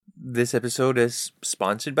This episode is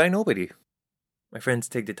sponsored by nobody. My friends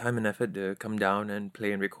take the time and effort to come down and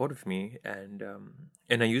play and record with me, and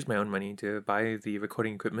I use my own money to buy the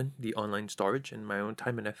recording equipment, the online storage, and my own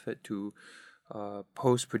time and effort to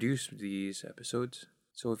post-produce these episodes.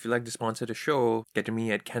 So if you'd like to sponsor the show, get to me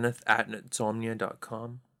at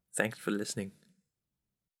kenneth@insomnia.com. Thanks for listening.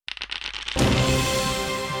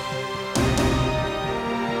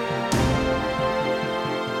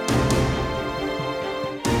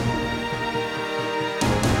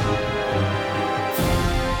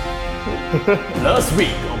 Last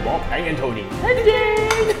week on Bob, Hank and Tony.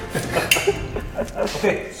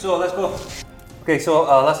 Okay, so let's go. Okay, so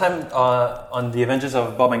last time on the Adventures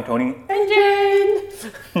of Bob and Tony.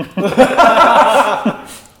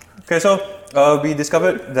 Okay, so we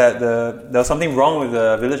discovered that there was something wrong with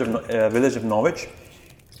the village of Norwich.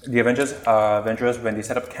 The Avengers are adventurers when they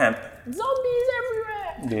set up camp. Zombies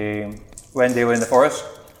everywhere! When they were in the forest,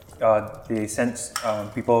 they sent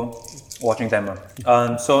people watching them.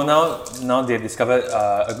 So now they've discovered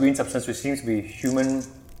a green substance which seems to be human.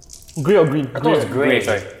 Grey or green? I thought it was grey.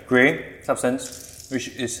 Grey substance, which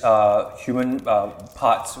is human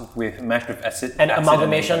parts mashed with acid. An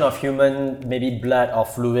amalgamation of human, maybe blood or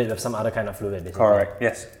fluid with some other kind of fluid. Basically. Correct.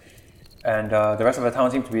 Yes. And the rest of the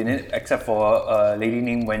town seems to be in it, except for a lady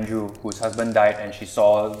named Wenju, whose husband died, and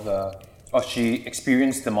she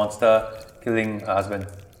experienced the monster killing her husband.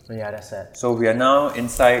 Yeah, that's sad. So we are now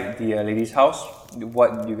inside the lady's house.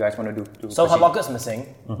 What do you guys want to do? So her locker's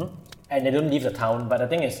missing, and they don't leave the town. But the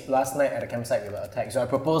thing is, last night at the campsite we were attacked. So I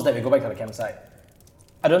proposed that we go back to the campsite.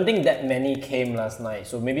 I don't think that many came last night,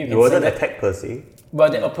 so maybe we can. It wasn't attacked per se. Well,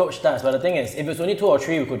 they approached us. But the thing is, if it's only 2 or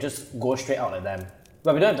 3, we could just go straight out at them.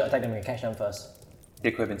 But we don't have to attack them. We can catch them first.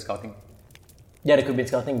 They could have been scouting. Yeah, they could be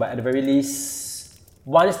scouting, but at the very least,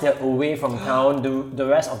 once they're away from town, the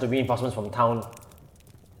rest of the reinforcements from town.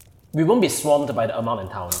 We won't be swarmed by the amount in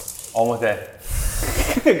town. Almost there.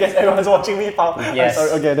 I guess everyone's watching me, pal. Yes.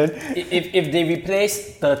 Sorry, okay then. If they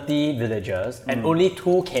replace 30 villagers and only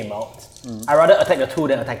 2 came out, I'd rather attack the 2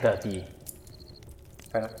 than attack 30.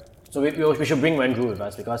 Fair enough. So we should bring Wenju with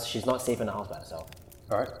us because she's not safe in the house by herself.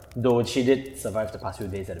 Alright. Though she did survive the past few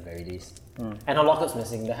days at the very least. And her locker's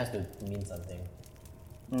missing, that has to mean something.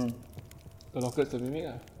 The locker's the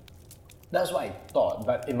mimic. That's what I thought,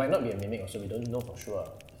 but it might not be a mimic also, we don't know for sure.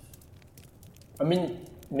 I mean,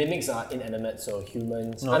 mimics are inanimate, so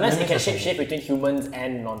humans... unless it can shape between humans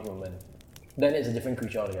and non-human. Then it's a different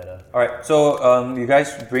creature altogether. Alright, so you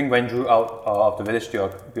guys bring Wenju out of the village to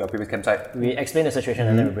your previous campsite. We explain the situation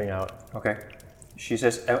and then we bring her out. Okay. She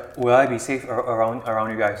says, will I be safe around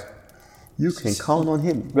you guys? You can count on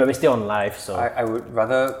him. Well, we're still on live, so... I would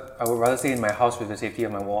rather stay in my house with the safety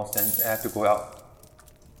of my walls than have to go out.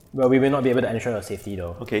 Well, we will not be able to ensure your safety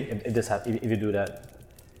though. Okay. If you do that.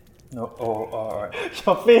 No. Alright.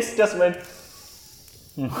 Your face just went.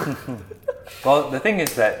 Well, the thing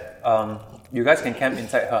is that you guys can camp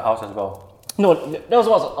inside her house as well. No, that was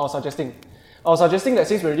what I was suggesting. I was suggesting that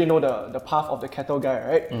since we already know the path of the cattle guy,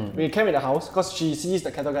 right? We camp in the house because she sees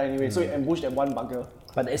the cattle guy anyway, so we ambush that one bugger.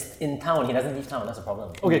 But it's in town, he doesn't leave town, that's the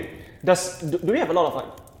problem. Okay, do we have a lot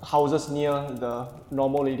of houses near the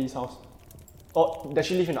normal lady's house? Or does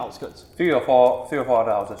she live in the outskirts? 3 or 4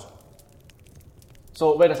 other houses.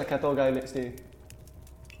 So where does the cattle guy stay?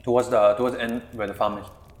 Towards the end where the farm is.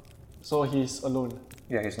 So he's alone.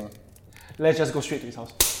 Yeah, he's not. Let's just go straight to his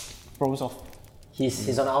house. Problem solved.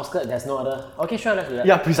 He's on the outskirts, there's no other... Okay, sure, let's do that.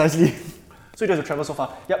 Yeah, precisely. So he doesn't travel so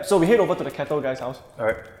far. Yep, so we head over to the cattle guy's house.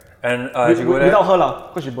 Alright. And as you go there... Without her lah,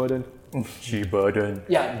 because she's burdened. She burdened.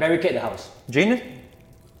 Yeah, barricade the house. Jane?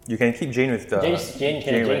 You can keep Jane with the... Jane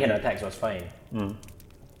can attack, so it's fine.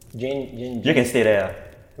 Jane You can stay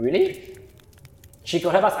there. Really? She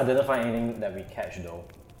could help us identify anything that we catch though.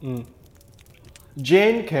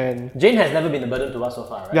 Jane can... Jane has never been a burden to us so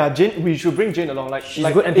far, right? Yeah, Jane. We should bring Jane along. Like she's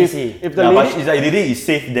a good NPC. If the Yeah, lady, but it's like lady is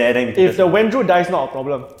safe there, then we if the Wenju dies, not a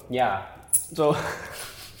problem. Yeah. So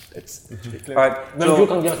it's Alright, Wenju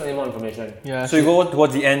can't give us any more information. yeah. so you go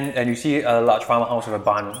towards the end and you see a large farmhouse with a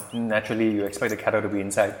barn. Naturally, you expect the cattle to be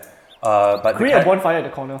inside. But Create a bonfire at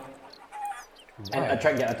the corner. And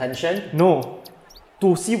attract their attention. No,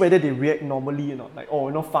 to see whether they react normally or not. Like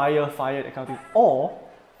fire, that kind of thing. Or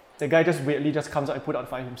the guy just weirdly just comes out and put out the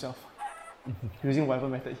fire himself, using whatever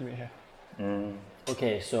method he may have.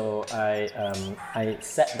 Okay, so I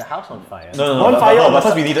set the house on fire. No. Bonfire on But the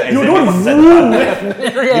first we need to You examine don't what's inside the zoom. barn. We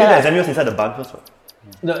need to examine what's inside the barn first.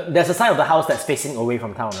 There's a side of the house that's facing away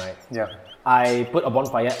from town, right? Yeah. I put a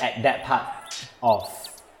bonfire at that part of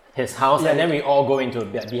his house, and then we all go into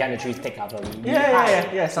behind the trees, take cover.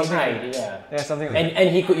 Yeah, something hide, like yeah. Yeah, something like that. And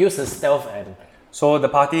he could use his stealth and So the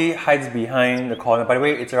party hides behind the corner. By the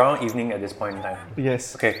way, it's around evening at this point in time.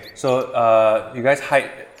 Yes. Okay, so you guys hide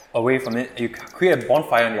away from it. You create a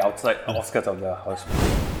bonfire on the outside outskirts of the house.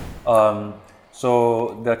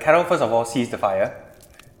 So the cattle first of all sees the fire,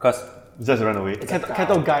 because Just run away.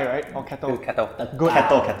 Cattle guy, right? Or cattle. cattle,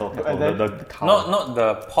 Cattle. And then- The cow. not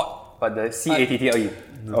the pot, but the CATTLE.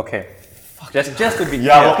 Okay, just to be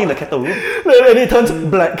Yeah, clear, walking the cattle room. And it turns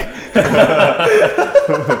black.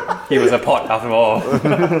 he was a pot after all.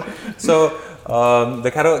 So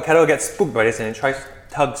the cattle gets spooked by this and it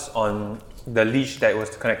tugs on the leash that was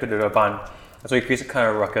connected to the barn. So it creates a kind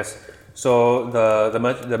of ruckus. So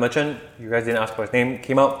the merchant, you guys didn't ask for his name,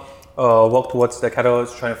 came out, walked towards the cattle,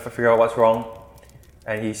 trying to figure out what's wrong.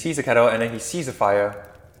 And he sees the cattle and then he sees the fire.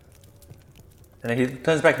 And then he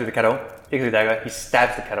turns back to the cattle, takes the dagger, he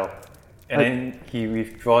stabs the cattle. And then he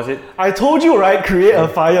withdraws it. I told you, right? Create a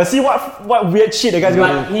fire. See what weird shit the guy's But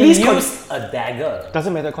going to he used a dagger.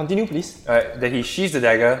 Doesn't matter. Continue, please. Then he sheathes the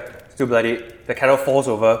dagger, still bloody. The cattle falls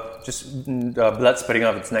over, just blood spitting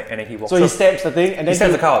out of its neck, and then he walks. So he stabs the thing and then He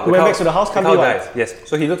stabs the cow. He went back to the house. The Can't cow be what? dies. Yes.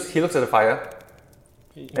 So he looks at the fire,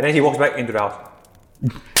 and then he walks back into the house.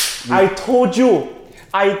 I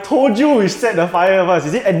told you we set the fire first,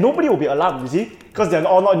 you see? And nobody will be alarmed, you see? Because they're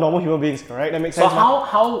all not normal human beings, correct? That makes So sense. man.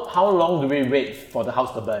 how long do we wait for the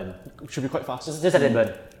house to burn? Should be quite fast. Just let it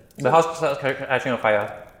burn. The house starts catching on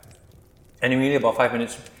fire, and immediately about 5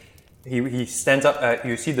 minutes, he stands up.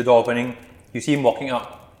 You see the door opening. You see him walking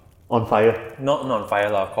out. On fire. Not on fire,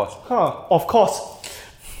 lah, of course. Huh, of course.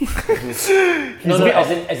 No,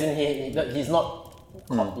 as in he's not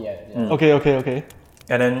caught yet. Yeah. Okay.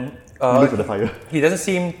 And then Look at the fire. he doesn't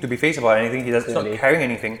seem to be phased about anything. He's not Clearly. carrying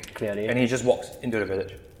anything. Clearly. And he just walks into the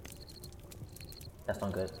village. That's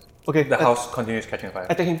not good. Okay, The house continues catching fire.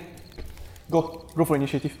 attack him. Go for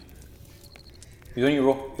initiative. You don't need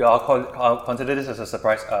roll. Yeah, I'll consider this as a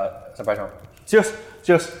surprise round. Serious.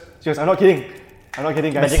 I'm not kidding,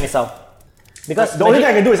 guys. Magic missile. Because The only thing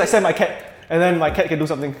I can do is I send my cat, and then my cat can do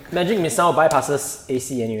something. magic missile bypasses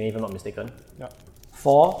AC anyway, if I'm not mistaken. Yeah.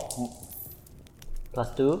 4 plus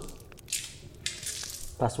 2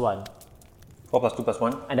 plus 1 4 plus 2 plus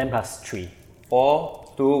 1. and then plus 3.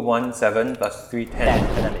 4, 2, 1, 7 plus 3, 10.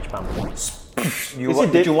 10 damage pump.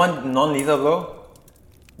 Did you want non-lethal blow?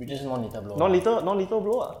 Which is non-lethal blow. Non-lethal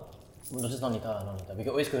blow. No, just non-lethal. We can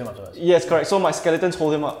always kill him afterwards. Yes, correct. So my skeletons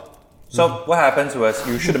hold him up. So what happens was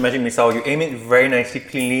you shoot a magic missile, you aim it very nicely,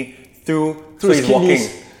 cleanly through so his he's walking,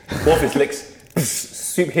 kidneys. both his legs,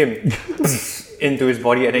 sweep him into his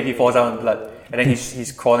body, and then he falls down in blood, and then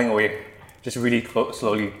he's crawling away, just really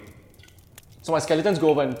slowly. So my skeletons go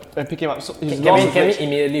over and pick him up. So he's Can lost we his legs.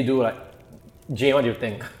 immediately do like, Jay, what do you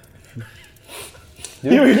think?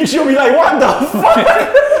 You should be like, what the fuck?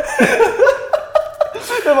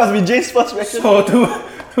 That must be Jane's first reaction. So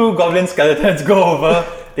two goblin skeletons go over,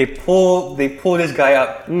 they pull this guy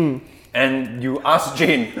up, and you ask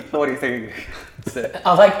Jane, so what do you think?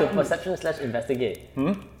 I like the perception / investigate.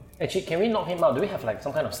 Actually, can we knock him out? Do we have like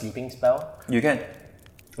some kind of sleeping spell? You can.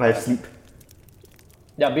 I have sleep.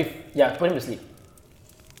 Yeah, put him to sleep.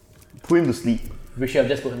 Put him to sleep. We should have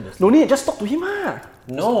just put him to sleep. No need, just talk to him.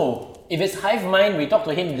 No, if it's hive mind, we talk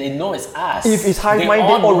to him, they know it's us. If it's hive mind,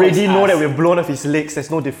 all they already it's know us. that we've blown off his legs.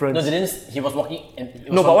 There's no difference. No, they didn't. He was walking and it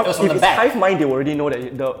was No, from, but it what, was if from the it's back. hive mind, they already know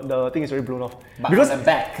that the thing is already blown off. But because from the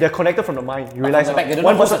back. they're connected from the mind. You But realize from the back, they don't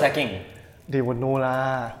one know who's person, attacking. they would know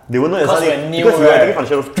lah. They won't know it's Because something we're new, because we were right? attacking from the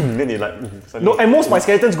shadows. Then they like suddenly- No, and most of my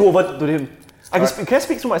skeletons go over to him. Can I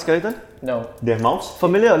speak through my skeleton? No, They have mouths.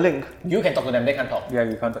 Familiar link. you can talk to them, they can't talk. Yeah,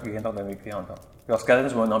 you can talk them, you can't talk. Your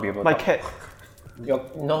skeletons will not be able to My talk. cat.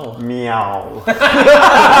 No. Meow.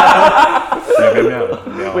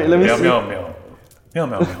 Wait, let me see. Meow.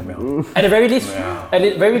 At the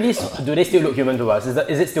very least, do they still look human to us?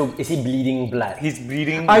 Is he bleeding blood? He's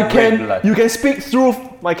bleeding I red can. blood. You can speak through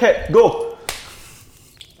my cat. Go.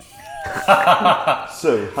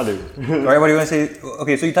 So, hello. Alright, what do you want to say?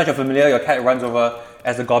 Okay, so you touch a familiar, your cat runs over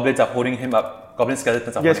as the goblins are holding him up. Goblin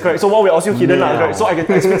skeletons are Yes, holding correct. So while we're also hidden, Meow. right? So I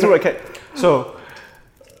can speak through a cat. So.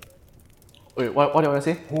 Wait, what do I want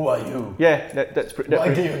to say? Who are you? Yeah, that's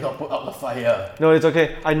Why do you not put out the fire? No, it's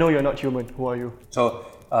okay. I know you're not human. Who are you? So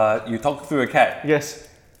you talk through a cat, Yes.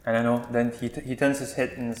 and I know. Then he turns his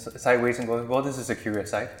head sideways and goes, "Well, this is a curious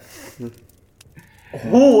sight."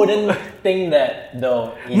 Who wouldn't think that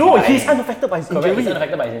though? No, dying? he's unaffected by his Correct, injury. he's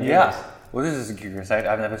unaffected by his injuries. Yeah. Well, this is a curious sight.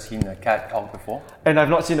 I've never seen a cat talk before. And I've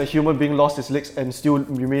not seen a human being lost his legs and still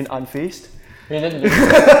remain unfazed. You didn't do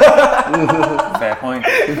Fair point.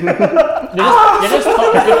 you just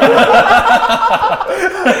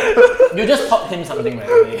you just taught him something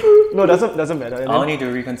right. No, doesn't matter. And I'll then, need to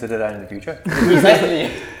reconsider that in the future. Exactly.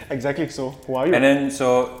 exactly. So who are you? And then,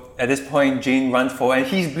 so at this point, Jane runs forward and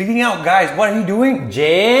he's bleeding out. Guys, what are you doing?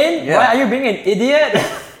 Jane, Yeah. why are you being an idiot?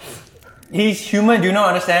 He's human, do you not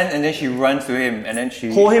understand? And then she runs to him and then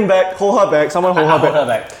she Hold him back. Hold her back. Someone hold her Hold her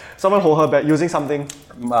back. back. Someone hold her back using something.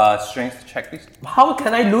 strength check, please. How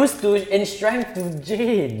can I lose in strength to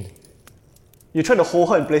Jane? You try to hold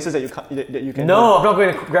her in places that you can't. That you can. No, I'm not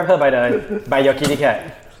going to grab her by your kitty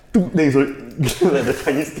cat. Then sorry, like the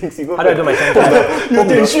Chinese things you go. How do I do my strength? 有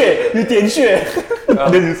点血，有点血。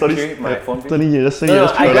 Then you sorry. Actually, my phone, please. Tony, you just say No, you no,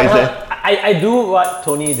 just I grab try her. I do what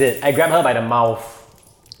Tony did. I grab her by the mouth,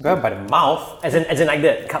 Grab by the mouth. as in like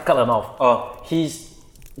that, cup her mouth. Oh,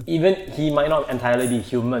 He might not entirely be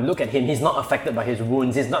human. Look at him. He's not affected by his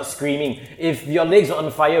wounds. He's not screaming. If your legs were on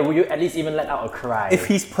fire, would you at least even let out a cry? if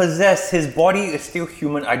he's possessed, his body is still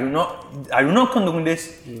human. I do not condone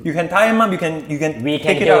this. You can tie him up. You can we can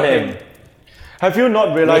take it kill out of him. Have you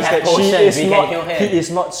not realized have that she potions, is we can kill not? him. He is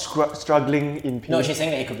not struggling in pain. No, she's saying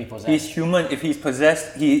that he could be possessed. He's human. If he's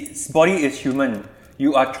possessed, his body is human.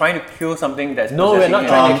 You are trying to kill something that's No, we're possessing not him.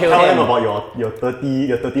 trying to kill Tell him. them about your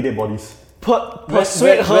 30 dead bodies.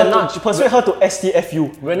 Persuade her to STF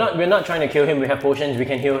you. We're not trying to kill him. We have potions. We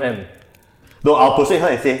can heal him. No, I'll persuade her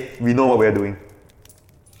and say, we know what we're doing.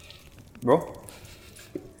 Bro.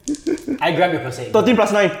 I grab your persuade. 13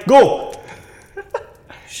 plus 9, go!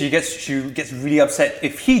 She gets really upset.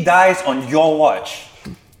 If he dies on your watch,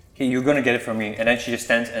 okay, you're gonna get it from me. And then she just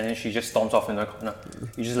stands and then she just storms off in the corner.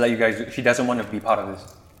 You just let you guys. She doesn't want to be part of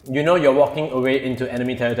this. You know you're walking away into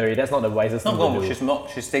enemy territory. That's not the wisest Not thing going. to do. She's not.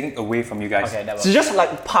 She's taking away from you guys. Okay, that She was. just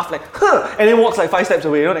like puff like, huh, and then walks like 5 steps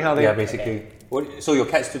away, you know that kind of thing. Yeah, basically. What, so your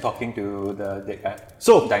cat's still talking to the dead guy?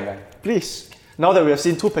 So, dying guy. please, now that we have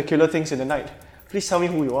seen 2 peculiar things in the night, please tell me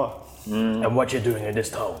who you are. And what you're doing in this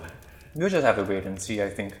town. We'll just have to wait and see, I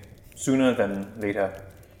think. Sooner than later.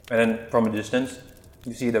 And then from a distance,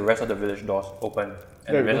 you see the rest of the village doors open.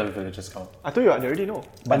 And There the we rest go. of the villagers come. I told you, they already know.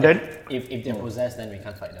 But And then, if they're possessed, then we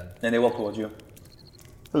can't fight them. Then they walk towards you.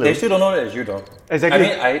 Hello. They still don't know that it's you though. exactly. I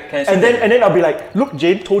mean, I can assume and that- then I'll be like, look,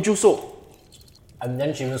 Jane told you so. And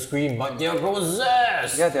then she will scream, but they're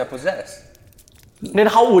possessed! Yeah, they're possessed. Then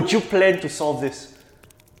how would you plan to solve this?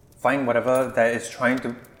 Find whatever that is trying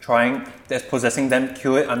that's possessing them,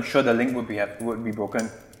 kill it. I'm sure the link would be broken.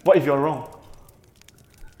 What if you're wrong?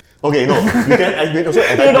 Okay, no, you can. I mean, also,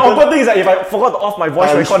 The awkward thing is that if I forgot to off my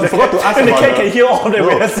voice we recorder, forgot to ask and the about cat the- can hear all that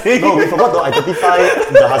we're saying. No, we forgot to identify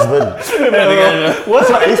the husband. What's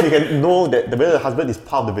So at least we can know that the husband is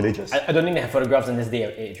part of the villagers. I don't think they have photographs in this day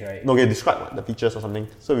and age, right? No, okay, describe the features or something,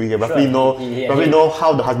 so we can roughly know he- know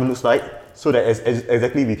how the husband looks like, so that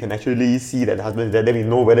exactly we can actually see that the husband is there. Then we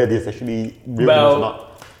know whether this is actually real humans or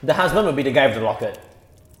not. The husband would be the guy with the locket.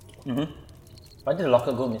 Why did the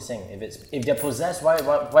locket go missing? If they're possessed, why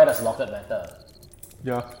does the locket matter?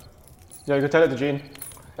 Yeah. Yeah, you can tell it to Jane.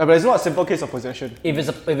 But it's not a simple case of possession. If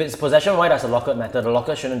it's possession, why does the locket matter? The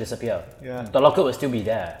locket shouldn't disappear. Yeah. The locket will still be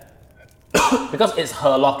there. Because it's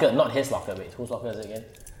her locket, not his locket. Wait, whose locket is it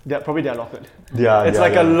again? Probably they're locked. Yeah, It's yeah,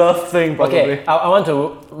 like yeah. a love thing, probably. Okay, I want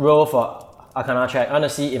to roll for Arcana check. I want to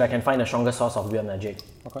see if I can find a stronger source of weird magic.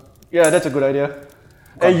 Yeah, that's a good idea.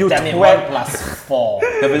 And you Damn it, twat. 1 plus 4.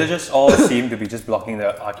 The villagers all seem to be just blocking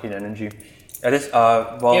the arcane energy. At this,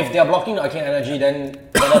 well, If they're blocking the arcane energy, then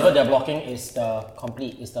whatever they're blocking is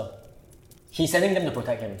he's sending them to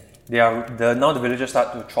protect him. now the villagers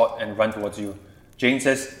start to trot and run towards you. Jane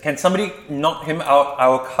says, "Can somebody knock him out? I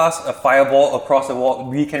will cast a fireball across the wall.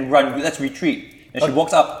 We can run. Let's retreat." And she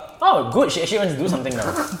walks up. Oh, good. She actually wants to do something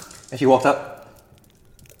now. And she walks up.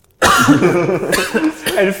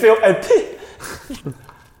 And fail and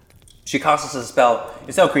She casts a spell.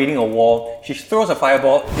 Instead of creating a wall, she throws a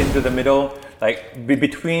fireball into the middle, like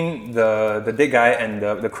between the dead guy and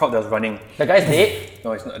the crowd that was running. The guy's dead?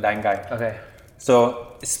 No, it's not a dying guy. Okay.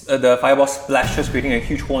 So the fireball splashes, creating a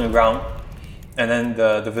huge hole in the ground. And then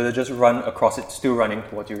the villagers run across it, still running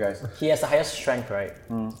towards you guys. He has the highest strength, right?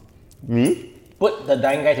 Me? Put the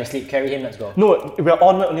dying guy to sleep, carry him, let's go. No, we're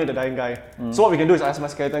on near the dying guy. So what we can do is ask my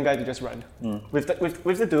skeleton guy to just run. With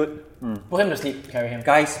the dude. Put him to sleep, carry him.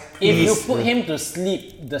 Guys, If you please. put him to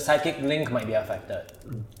sleep, the psychic link might be affected.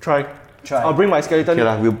 Try. Try. I'll bring my skeleton.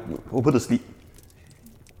 Okay, we'll put to sleep.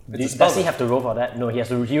 Does he have to roll for that? No, he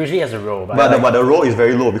usually has to roll. But, But the roll is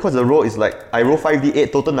very low because the roll is like I roll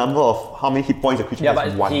 5d8 total number of how many hit points a creature yeah,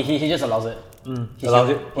 has. but One. he just allows it. He's Allows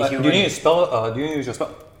human. it. He's Do you human. need a spell? Do you use your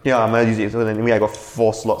spell? Yeah, I'm gonna use it. So then anyway, I got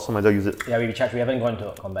 4 slots, so I might as well use it. Yeah, we haven't gone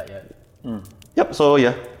to combat yet. Yep. So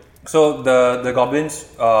yeah. So the goblins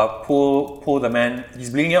pull the man. He's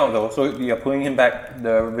bleeding out though, so you're pulling him back.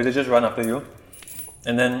 The villagers run after you,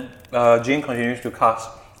 and then Jane continues to cast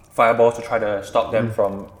fireballs to try to stop them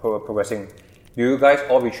from progressing. Do you guys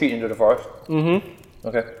all retreat into the forest? Mm-hmm.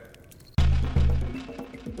 Okay.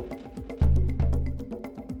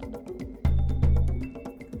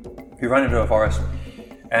 You run into the forest,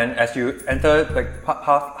 and as you enter, like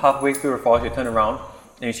halfway through the forest, you turn around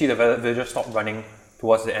and you see the villagers stop running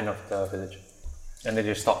towards the end of the village, and they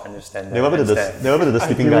just stop and just stand there. They went to the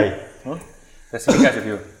sleeping guy. The sleeping guy's with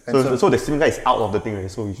you. And So the sleeping guy is out of the thing, right?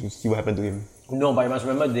 So you should see what happened to him. No, but you must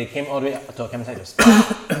remember they came all the way to a campsite to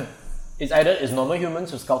scout. It's either it's normal humans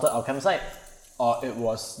who scouted our campsite, or it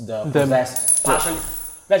was the possessed. Partially,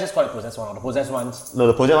 let's just call it possessed one, or the possessed ones. No,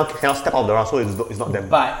 the project one cannot step out of the round, so it's not them.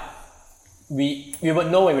 But we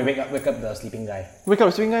would know when we wake up the sleeping guy Wake up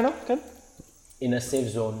the sleeping guy now, Ken? in a safe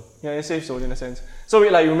zone. Yeah, it's safe zone in a sense. So we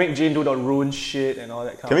make Jane do the rune shit and all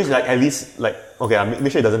that kind Can of we at least make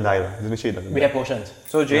sure it doesn't die, lah. Just make sure it doesn't We die. have potions.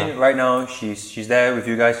 So Jane, right now, she's there with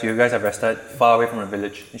you guys. You guys have rested far away from the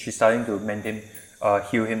village, and she's starting to mend him,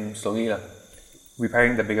 heal him slowly,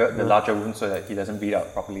 repairing the larger wounds so that he doesn't bleed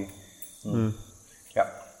out properly. Yeah.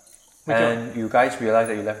 And you guys realize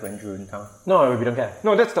that you left Renju in town. No, we don't care.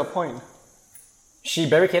 No, that's the point. She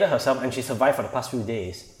barricaded herself and she survived for the past few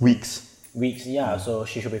days. Weeks. Yeah, so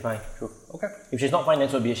she should be fine. True. Okay. If she's not fine, then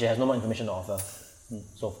so be it. She has no more information to offer.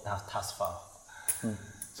 So thus far.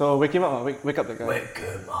 So wake him up, wake up the guy. Wake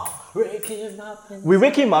him up. Wake him up. We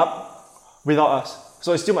wake him up without us.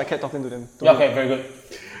 So it's still my cat talking to them. Yeah, okay, very good.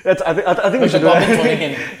 I think we With should the do goblin that. trolling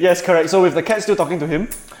him. Yes, correct. So with the cat still talking to him,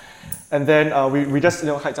 and then we just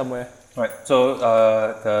hide somewhere. Right. So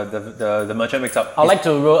the merchant wakes up. I'd like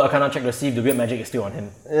to roll a Arcana check to see if the weird magic is still on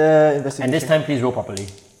him. Yeah, investigation. And this time, please roll properly.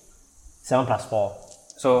 7 plus 4.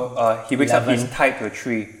 So he wakes up. 11. He's tied to a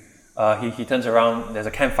tree. He turns around. There's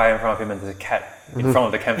a campfire in front of him, and there's a cat in front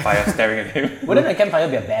of the campfire staring at him. Wouldn't a campfire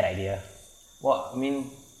be a bad idea? Well, I mean,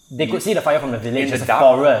 They could see the fire from the village. In It's the a dark.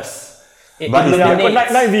 forest. It But it's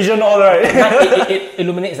illuminates. night vision, all right. it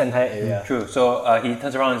illuminates the entire area. true. So he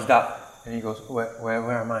turns around. It's dark, and he goes,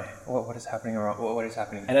 "Where am I? What is happening around? What is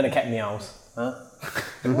happening?" And then the cat meows. Huh?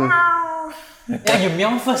 Yeah, you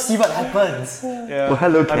meow first, see what happens. Yeah. Well,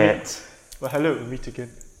 hello, I mean, cat. well, hello, we meet again.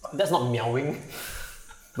 That's not meowing.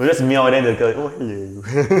 We just meow and then the girl, oh hello.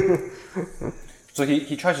 So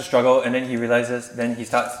he tries to struggle, and then he realizes. Then he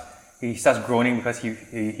starts groaning because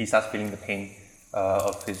he starts feeling the pain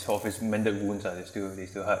of his mended wounds. They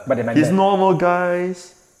still hurt. But they meant He's that. normal,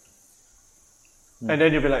 guys. And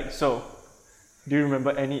then you'll be like, so, do you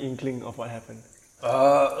remember any inkling of what happened?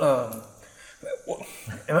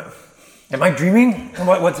 Am I dreaming?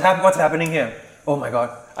 What's happening here? Oh my god!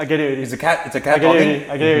 I get it already. It's a cat. It's a I cat get it talking. already.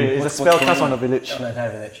 I get it already. It's a What's spell going cast on? on the village. On the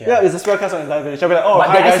entire village, yeah. Yeah, it's a spell cast on the entire village. I'll be like, oh, But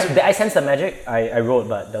hi guys. did I sense the magic? I rolled,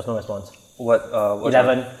 but there was no response. What?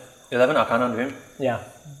 11. 11 Arcana to him. Yeah.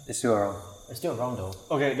 It's still around. It's still around though.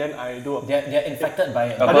 Okay, then I do a... They're infected by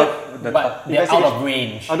Above the but top. they're out of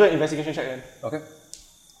range. I'll do an investigation check then. Okay.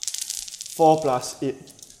 4 plus 8.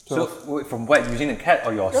 So wait, from what? Using the cat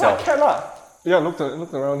or Yeah, yourself? cat lah. Yeah, looked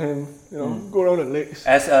around him, go around the legs.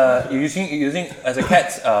 As using as a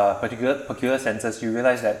cat's peculiar senses, you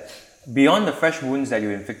realize that beyond the fresh wounds that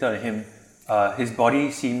you inflicted on him, his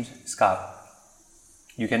body seems scarred.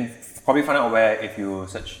 You can probably find out where if you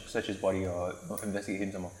search his body or investigate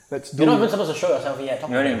him some more. Let's do You're not even supposed to show yourself yet.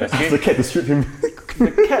 Talk You want to about it. The investigate? cat to shoot him.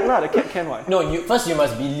 the cat lah, the cat can what? No, first you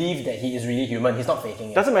must believe that he is really human. He's not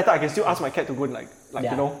faking it. Doesn't matter, I can still ask my cat to go and like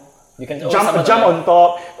Yeah. You can jump on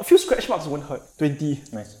top. A few scratch marks won't hurt. 20.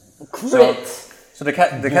 Nice. Crit. So the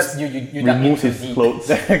cat You dug Removes in too his deep. clothes.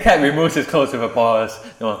 the cat removes his clothes with a paws.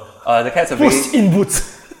 No, the cat's a Puss very in boots.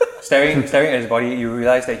 staring at his body. You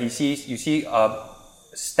realize that you see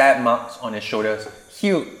stab marks on his shoulders,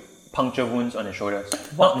 huge puncture wounds on his shoulders,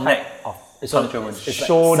 not neck. It's Puncture wounds. It's like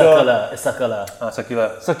Shoulder. circular. It's circular.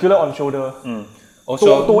 Circular. Circular on shoulder.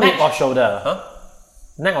 Also, Neck or shoulder? Huh?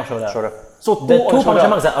 Neck or shoulder? shoulder. So The two on two puncture shoulder.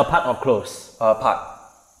 marks are apart or close. Part.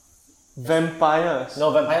 Vampires.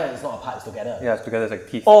 No, vampire is not apart. It's together. Yeah, it's together. It's like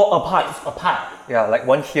teeth. Or apart. Apart. Yeah, like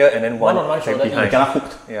one here and then one, One on one like shoulder, behind. yeah.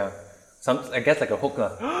 Hooked. Yeah. I guess like a hook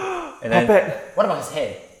lah. And How then bad? What about his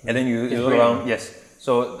head? and then you look brain. around. Yes.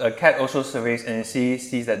 So the cat also surveys and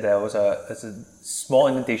sees that there's a small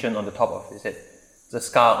indentation on the top of his head. There's a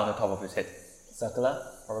scar on the top of his head. Circular,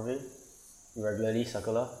 probably. Irregularly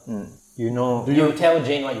circular. You know. You tell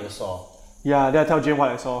Jane what you saw. Yeah, then I tell Jane what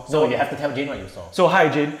I saw. No, you have to tell Jane what you saw. So hi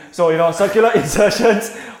Jane. So circular insertions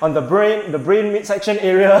on the brain midsection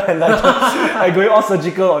area, and like I'm going all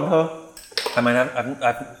surgical on her. I might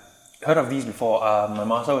have. heard of these before. My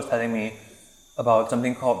master was telling me about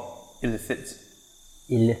something called illithids,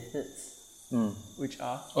 Illithids. Which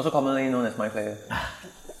are? also commonly known as mind flayer.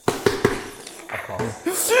 Of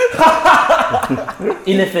course.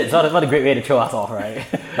 Illithids. What a great way to throw us off, right?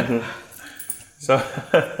 So,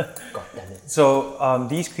 God damn it. so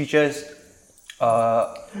these creatures,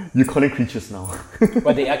 You call it creatures now.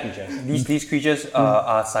 But they are creatures. these creatures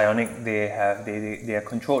are psionic. They are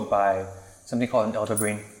controlled by something called an elder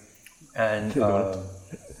brain, and elder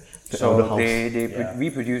so house. they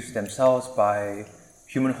reproduce themselves by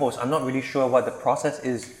human hosts. I'm not really sure what the process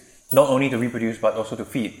is, not only to reproduce but also to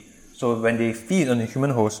feed. So when they feed on the human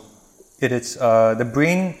host, it is the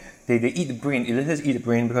brain. They eat the brain. Illithids eat the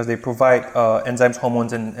brain because they provide enzymes,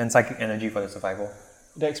 hormones, and psychic energy for their survival.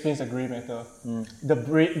 That explains the grey matter. The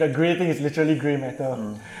grey thing is literally grey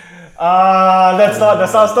matter. That's not the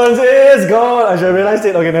substance is gone. I should have realized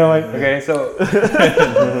it. Okay, never mind. Okay, so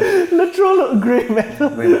Literal grey matter.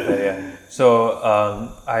 yeah. So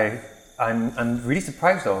I'm really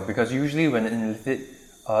surprised though, because usually when an illithid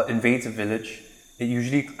invades a village, it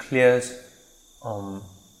usually clears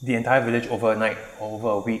the entire village overnight or over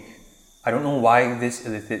a week. I don't know why this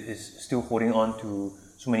illithid is still holding on to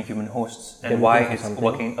so many human hosts and They're why looking for it's something.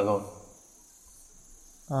 working alone.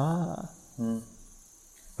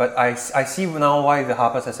 But I see now why the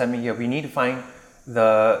Harpers have sent me here. We need to find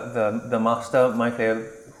the master mind flayer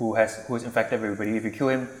who has infected everybody. If we kill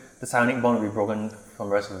him, the psionic bond will be broken from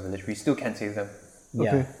the rest of the village. We still can't save them.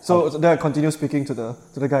 Okay. So then I continue speaking to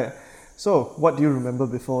the guy. So what do you remember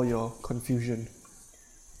before your confusion?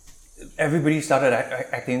 Everybody started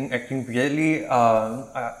acting weirdly.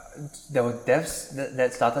 There were deaths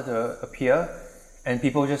that started to appear, and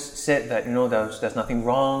people just said that there's nothing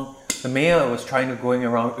wrong. The mayor was going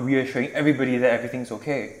around reassuring everybody that everything's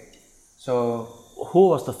okay. So Who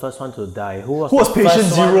was the first one to die? Who was was the patient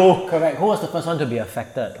first one- zero? Correct. Who was the first one to be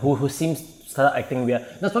affected? Who started acting weird?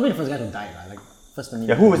 That's probably the first guy to die, right? Like first one.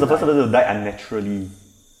 Yeah, who was the first person to die unnaturally?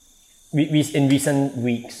 In recent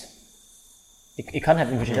weeks. It can't have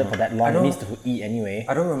been refrigerated for that long. It needs to eat anyway.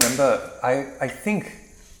 I don't remember. I think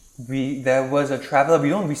there was a traveler. We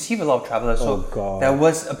don't receive a lot of travelers, so God. there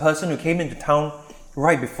was a person who came into town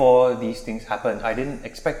right before these things happened. I didn't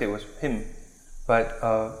expect it was him, but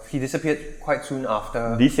he disappeared quite soon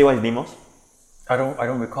after. Did he say what his name was? I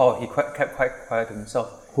don't recall. He kept quite quiet to himself.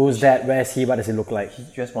 Who's that? Where is he? What does he look like? He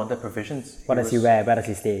just wanted provisions. What does he was wear? Where does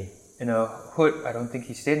he stay? In a hood. I don't think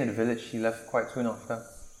he stayed in the village. He left quite soon after.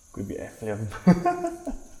 Could be FM.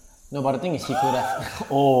 No, but the thing is, he could have.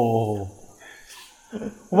 Oh.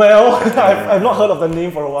 Well, I've not heard of the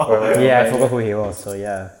name for a while. Yeah, I forgot who he was. So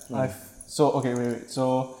yeah. Okay, wait.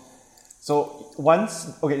 So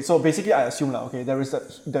basically I assume there is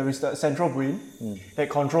the central brain that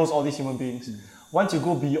controls all these human beings. Once you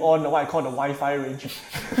go beyond what I call the Wi-Fi range,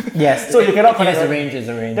 Yes. So you cannot connect Yes, the the- range is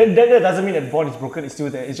a range. then that doesn't mean that the bond is broken. It's still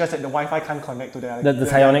there. It's just that the Wi-Fi can't connect to The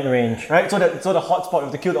psionic range. right. So the hotspot, you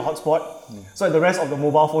have to kill the hotspot. So the rest of the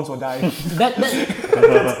mobile phones will die.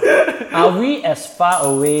 Are we as far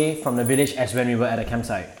away from the village as when we were at the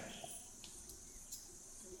campsite?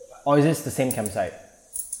 Or is this the same campsite?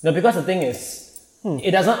 No, because the thing is,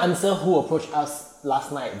 it doesn't answer who approached us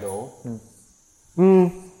last night though.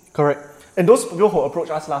 Correct. And those people who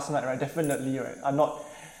approached us last night, right, definitely, right, are not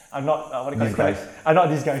what do you call These it? guys. Are not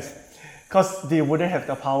these guys, because they wouldn't have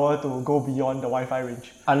the power to go beyond the Wi-Fi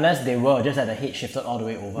range. Unless they were, just that the head shifted all the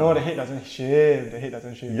way over. No, the head doesn't shift. The head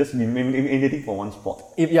doesn't shift. You just anything for one spot.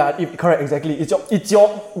 Correct, exactly. It's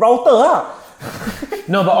your router,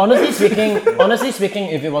 No, but honestly speaking,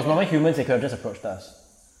 if it was normal humans, they could have just approached us.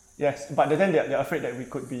 Yes, but then they're afraid that we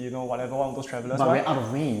could be, one of those travelers. But right? we're out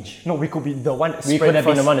of range. No, we could be the one that We spread could have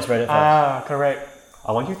been first. the one that spread it first. Ah, correct.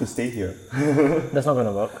 I want you to stay here. That's not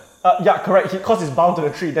gonna work. Yeah, correct. Because he's bound to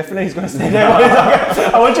the tree. Definitely he's going to stay there.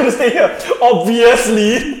 I want you to stay here.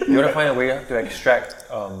 Obviously. You want to find a way to extract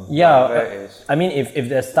Yeah, whatever it is. I mean, if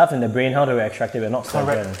there's stuff in the brain, how do we extract it? We're not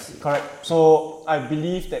surgeons. Correct. So I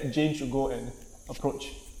believe that Jane should go and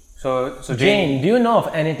approach. So Jane, Jane, do you know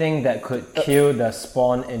of anything that could kill the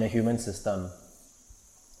spawn in a human system?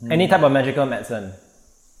 Any type of magical medicine?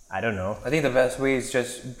 I don't know. I think the best way is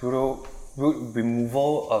just brutal root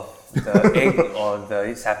removal of the egg or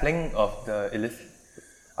the sapling of the illith.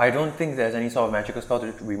 I don't think there's any sort of magical spell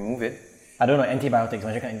to remove it. I don't know, antibiotics,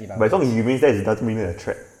 magical antibiotics. But as long as he remains there, it doesn't mean a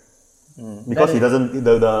threat. Because he doesn't,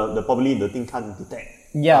 the probably the thing can't detect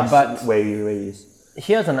Yeah, us but where he is.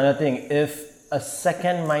 here's another thing. If a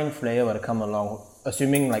second mind flayer were to come along,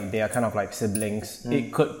 assuming like they are kind of like siblings,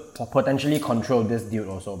 it could potentially control this dude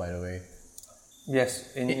also, by the way.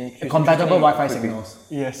 Yes, Compatible Wi-Fi could be. signals.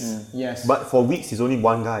 Yes. Yes. But for weeks, it's only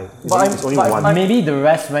one guy. But It's only I'm- one. Maybe the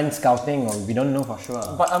rest went scouting, or we don't know for sure.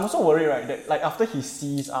 But I'm also worried, right, that like after he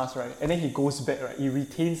sees us, right, and then he goes back, right, he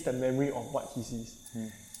retains the memory of what he sees.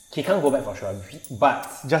 He can't go back for sure. But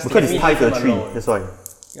Just Because we it's tied to leave a him tree. alone. That's why.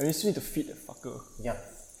 you just need to feed the fucker. yeah.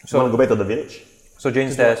 So want to go back to the village? So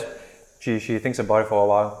Jane says she thinks about it for a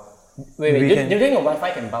while. Wait, We do can- you think a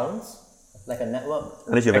Wi-Fi can bounce? Like a network?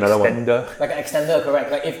 Unless you have another one. Extender, Like an extender,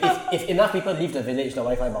 correct. Like if enough people leave the village, the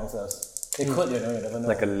Wi-Fi bounces. It could, you never know.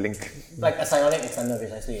 like a link. Like a psionic extender,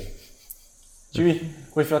 precisely. Jimmy,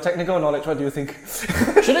 with your technical knowledge, what do you think?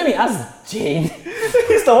 Shouldn't we ask Jane?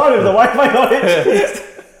 He's the one with the Wi-Fi knowledge.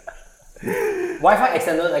 Wi-Fi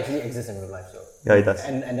extenders actually exist in real life, so. Yeah, it does.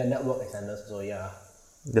 And the network extenders, so yeah.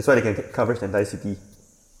 That's why they can cover the entire city.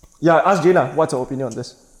 Yeah, ask Jana, what's her opinion on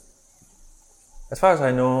this? As far as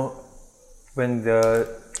I know, when the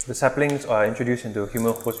saplings are introduced into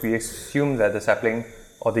human host, we assume that the sapling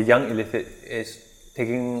or the young illithid is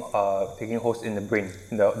taking host in the brain,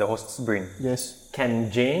 the host's brain. Yes.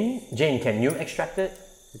 Can Jane, can you extract it?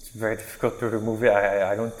 It's very difficult to remove it.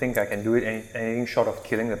 I don't think I can do it anything short of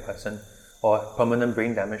killing the person or permanent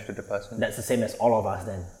brain damage to the person. That's the same as all of us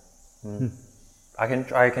then. I can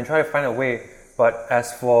try to find a way, but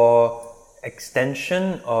as for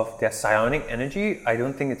extension of their psionic energy, I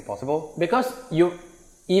don't think it's possible. Because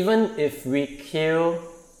even if we kill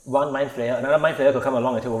one mind flayer, another mind flayer could come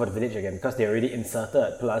along and take over the village again because they're already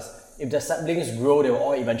inserted. Plus, if the saplings grow, they will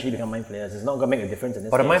all eventually become mind flayers. It's not going to make a difference in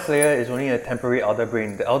this But a case. mind flayer is only a temporary elder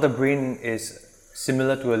brain. The elder brain is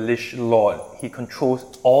similar to a Lich Lord. He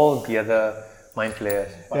controls all the other mind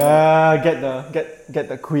flayers. Yeah, get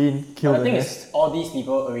the queen, kill But the the thing nest. is, all these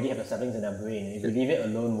people already have the saplings in their brain. If you leave it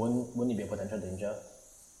alone, won't it be a potential danger?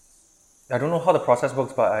 I don't know how the process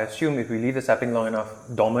works, but I assume if we leave the sapling long enough,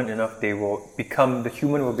 dormant enough, the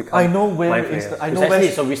human will become I know where mind is flayers. the, I know Precisely,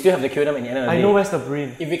 where's, so we still have to kill them in the end of the I day. know where's the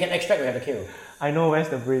brain. If we can extract, we have to kill. I know where's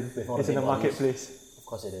the brain. Before It's the in the big bodies. marketplace. Of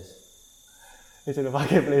course it is. It's in the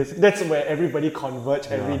marketplace. That's where everybody converge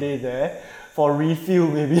every day there for refuel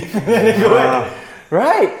maybe. Then they go back.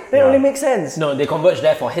 Right? That only makes sense. No, they converge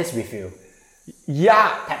there for his refill.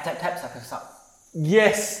 Yeah. Tap, tap, tap, suck, suck.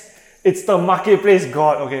 Yes. It's the marketplace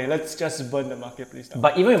god. Okay, let's just burn the marketplace down.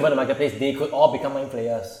 But even within the marketplace, they could all become mind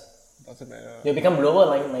flayers. Doesn't matter. They'll become lower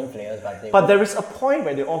line mind flayers, but they But there is a point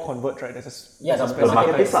where they all converge, right? yeah, there's a the specific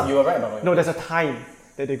marketplace. time. You were right about it. No, there's a time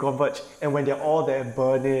that they converge, and when they're all there,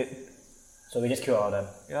 burn it. So we just kill all of them.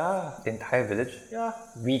 Yeah, The entire village. yeah.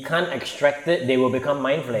 We can't extract it, they will become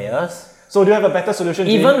mind flayers. So do you have a better solution?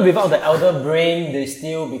 Even Jane? without the elder brain, they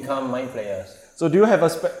still become mind flayers. So do you have a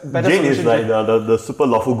better Jane solution? is like Jane? the super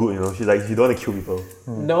lawful good, She's like, she don't want to kill people.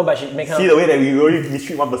 No, but she make her See the way that we only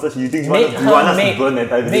mistreat one person, she thinks you make want her us make, to burn the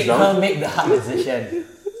entire village make down. her make the hard decision.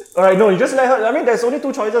 Alright, no, you just let her. I mean, there's only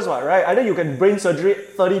two choices, right? Either you can brain surgery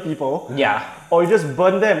 30 people, Yeah. or you just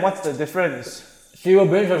burn them. What's the difference? She will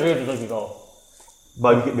brain surgery to those people.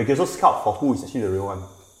 But we can also scout for who is actually the real one.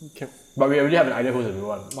 Okay. But we already have an idea who's the real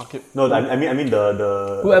one. Market. No, I mean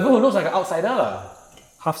the Whoever who looks like an outsider.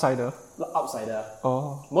 Half cider. Outsider.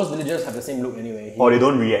 Oh. Most villagers have the same look anyway. or they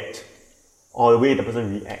don't react, or the way the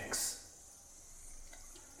person reacts.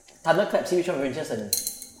 Thunderclap, see which one we're interested in.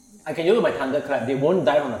 I can use my thunderclap. They won't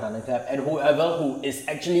die from the thunderclap, and whoever who is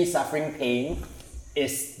actually suffering pain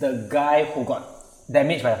is the guy who got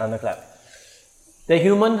damaged by the thunderclap. The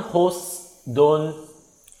human hosts don't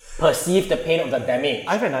perceive the pain of the damage,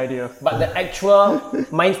 I have an idea. but the actual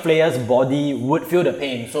mind flayer's body would feel the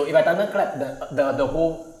pain. So if I thunderclap the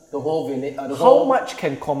whole village, How much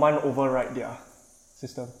can command override their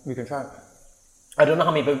system? We can try. I don't know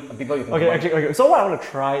how many people you can. Okay, command. actually, okay. So what I want to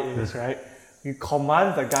try is, right, you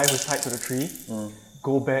command the guy who's tied to the tree,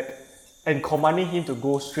 go back, and commanding him to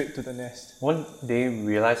go straight to the nest. Won't they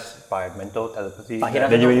realize by mental telepathy But he that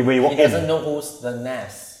doesn't, Then know, when you walk he doesn't in. know who's the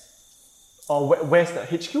nest. Or where's the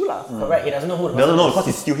HQ lah? Correct, he doesn't know who the No, person because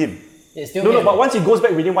it's still him. It's still No, him. but once he goes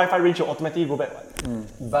back within Wi-Fi range, he'll automatically go back. What?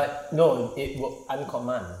 But no, it will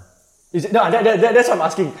uncommand. Is it, no, that's what I'm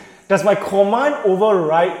asking. Does my command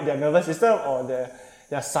override their nervous system or their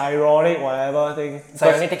psionic whatever thing?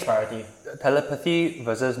 Psionic takes priority. telepathy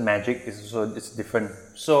versus magic is also it's different.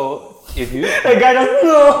 So if you The guy doesn't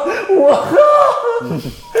know.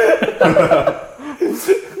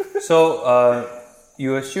 so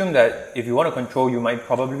you assume that if you want to control, you might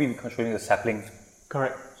probably be controlling the sapling.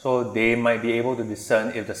 Correct. So they might be able to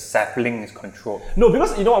discern if the sapling is controlled. No,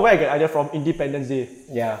 because you know where I get idea from? Independence Day.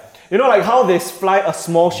 Yeah. You know, like how they fly a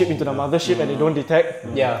small ship into the mothership and they don't detect?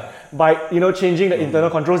 Yeah. By, changing the internal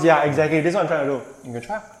controls? Yeah, exactly. This is what I'm trying to do. You can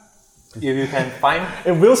try. If you can find...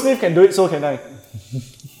 If Will Smith can do it, so can I.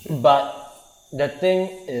 But the thing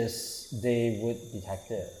is, they would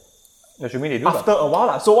detect it. That should mean they do After a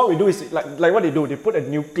while, so what we do is like what they do. They put a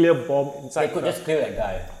nuclear bomb inside. They could just kill that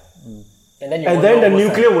guy. And then, and then the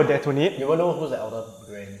nuclear will detonate. You won't know who's the elder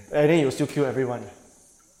brain. And then you'll still kill everyone.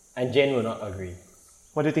 And Jane will not agree.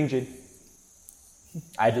 What do you think, Jane?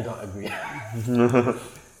 I do not agree.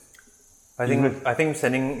 I think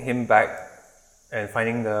sending him back and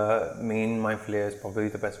finding the main mind flayer is probably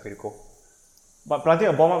the best way to go. But planting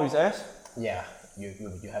a bomb up his ass? Yeah, you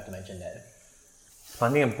have to mention that.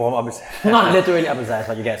 Planting a bomb up his Not literally up his ass,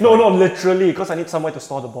 but you guys. No, not literally, because I need somewhere to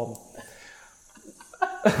store the bomb.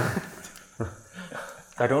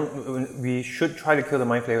 We should try to kill the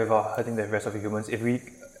mind flayer without hurting the rest of the humans. If we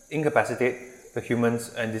incapacitate the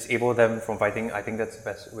humans and disable them from fighting, I think that's the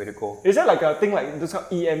best way to go. Is there like a thing like this kind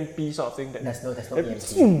of EMP sort of thing? There's no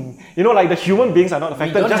EMP. You know, like the human beings are not We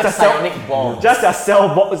affected. don't have psionic bombs. Just their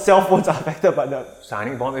cell phones are affected, but the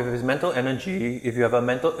Psionic bomb, if it's mental energy, if you have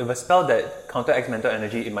a spell that counteracts mental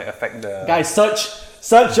energy, it might affect the... guys,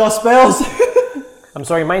 search your spells. I'm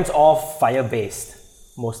sorry, mine's all fire based,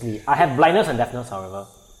 mostly. I have blindness and deafness, however.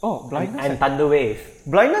 Oh, blindness And thunder wave.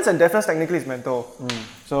 blindness and deafness technically is mental.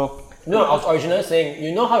 So No, I was originally saying,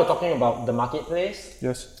 you know how you're talking about the marketplace?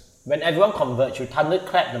 yes, When everyone converts, you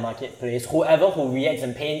thunderclap the marketplace. Whoever who reacts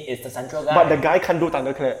in pain is the central guy. but the guy can't do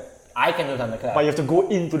thunderclap. I can do thunderclap. But you have to go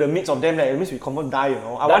into the midst of them. Like, it means we confirm die. You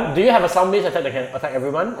know. Do you have a sound-based attack that can attack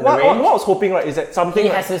everyone in the What range? I was hoping, right, is that something. He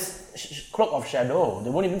like- has his cloak of shadow. They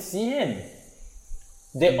won't even see him.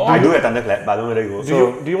 They all. I do have thunderclap, but I don't know where to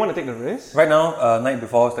go. do you want to take the risk? Right now, night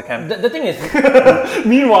before is the camp. The thing is,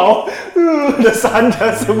 Meanwhile, the sun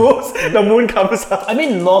just moves, the moon comes up. I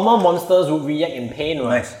mean, normal monsters would react in pain,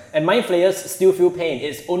 right? Nice. And mind flayers still feel pain.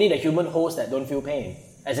 It's only the human hosts that don't feel pain.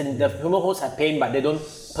 As in, the human hosts have pain, but they don't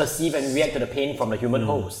perceive and react to the pain from the human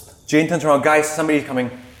host. Jane turns around, guys, somebody's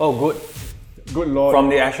coming. Oh, good. Good lord. From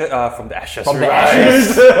the ashes. From the ashes. From the right.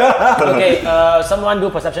 ashes. Okay, someone do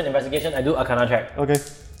perception investigation. I do Arcana check. Okay.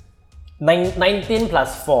 19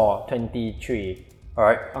 plus 4, 23.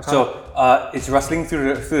 Alright, so it's rustling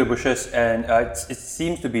through the bushes, and it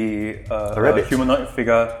seems to be a rabbit. humanoid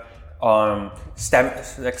figure.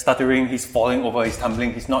 Stuttering, he's falling over, he's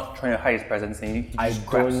tumbling, he's not trying to hide his presence. He I just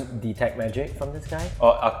grabs. don't detect magic from this guy.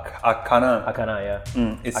 Arcana. Arcana,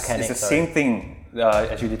 yeah. It's Arcanic, the sorry. same thing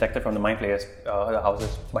as you detected from the mind players' the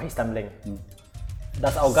houses. But he's tumbling.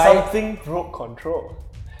 Does our guy... Something broke control.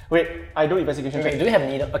 Wait, I do investigation Okay, check. do we have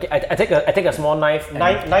needle? Okay, I take a small knife. And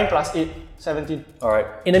 9 plus 8, 17. Alright.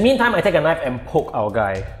 in the meantime, I take a knife and poke our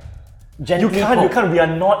guy. Gently You poke. can't, we are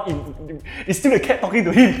not in. It's still the cat talking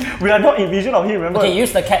to him. We are not in vision of him, remember? Okay,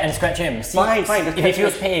 use the cat and scratch him. See Fine, the if he cat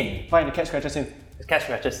feels scratch- pain. Fine, the cat scratches him. The cat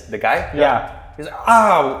scratches the guy. Yeah. He's like,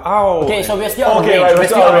 ow, ow. Okay, so we're still on Okay, range. right, We're we're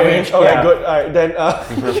still still on on range. range. Okay, Yeah. good. Alright,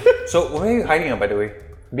 then, So where are you hiding at, by the way?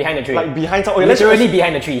 Behind the tree. like behind some. Okay, Literally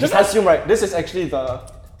behind the tree. Just He has- assume, right, this is actually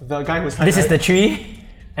the guy who's. This is the tree,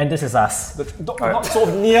 and this is us. Not so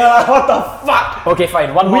near, what the fuck? Okay,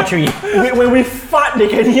 fine. One more tree. When we fart, they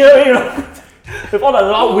can hear it, you know? With all the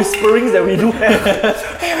loud whisperings that we do have.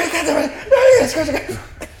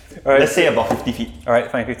 Let's say about 50 feet.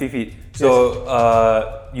 Alright, fine, 50 feet.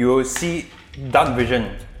 So you see dark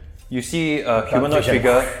vision. You see a humanoid vision.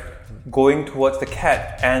 figure going towards the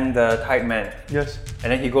cat and the tied man. Yes.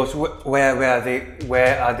 And then he goes, where are they?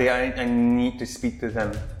 Where are they? I need to speak to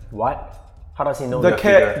them. What? How does he know? The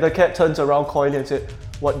figure. cat turns around coyly and said,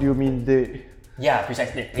 "What do you mean they?" Yeah,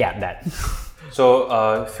 precisely. Yeah, that.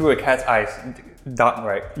 So through the cat's eyes, dark,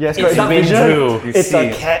 right? Yes, It's correct. Windrew. You It's see,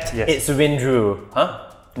 a cat. Yes. It's Windrew.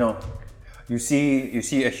 Huh? No. You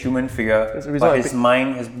see a human figure, It's a result but of his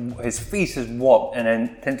mind, his face is warped, and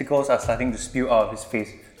then tentacles are starting to spew out of his face.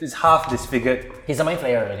 It's half disfigured. He's a mind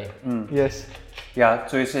flayer already. Yes. Yeah.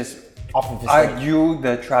 So it says, Off of his "Are head. you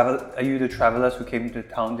the travelers who came to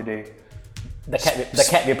town today?" The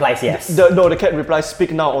cat replies yes. The cat replies,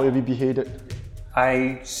 "Speak now, or you'll be beheaded."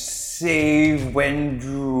 I saved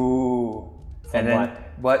Wendrew. And then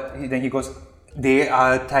then he goes, they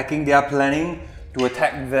are attacking. They are planning to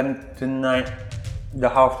attack them tonight. The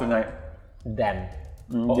house tonight. Them.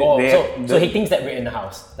 they- So he thinks that we're in the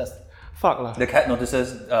house. That's Fuck lah. The cat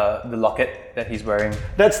notices the locket that he's wearing.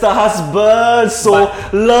 That's the husband. So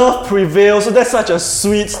love prevails. So that's such a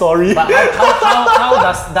sweet story. But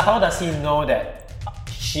how does he know that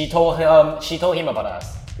she told him about us,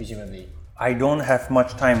 presumably? I don't have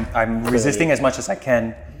much time. I'm resisting as much as I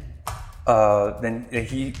can. Then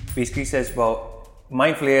he basically says, well,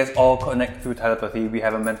 mind flayers all connect through telepathy. We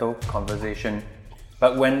have a mental conversation.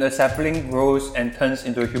 But when the sapling grows and turns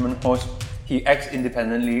into a human host, He acts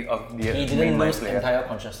independently of the He main didn't mind lose player. entire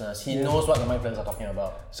consciousness. He knows what the mind players are talking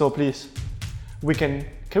about. So please, can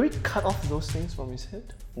we cut off those things from his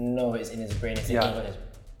head? No, it's in his brain. It's Yeah. in over his.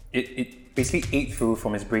 It basically ate through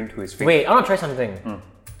from his brain to his face. Wait, I want to try something.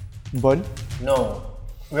 Burn? No.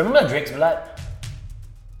 Remember Drake's blood?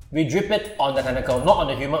 We drip it on the tentacle, not on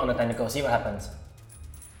the human, on the tentacle. See what happens.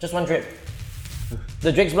 Just one drip.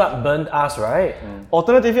 The Drake's blood burned us, right?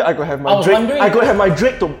 Alternatively, I could have I my was Drake. wondering- I could have my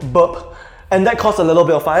Drake to burp, and that caused a little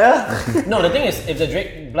bit of fire. No, the thing is, if the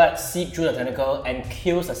Drake blood seeps through the tentacle and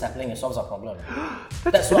kills the sapling, it solves our problem.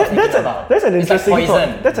 That's what I'm thinking about. That's an It's like interesting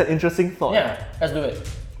poison. thought. That's an interesting thought. Yeah, let's do it.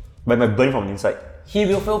 But my burn from the inside. He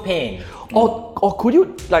will feel pain. Or could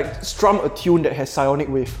you like strum a tune that has psionic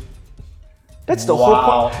wave? That's the whole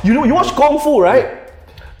Wow. point. You know, you watch Kung Fu, right?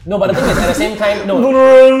 No, but the thing is, at the same time,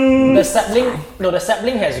 the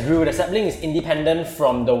sapling has grew. The sapling is independent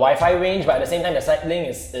from the Wi-Fi range, but at the same time, the sapling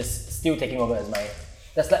is still taking over his mind.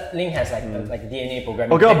 The sapling has like DNA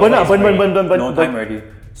programming. Okay, to take burn over up, his burn, brain. burn. No time already.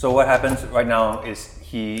 So what happens right now is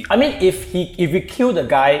I mean, if we kill the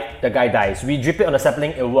guy dies. We drip it on the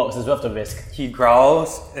sapling, it works. It's worth the risk. he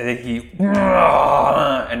growls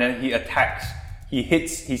and then he attacks. He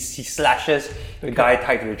hits. He slashes the guy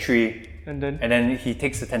tied to the tree. And then- and then he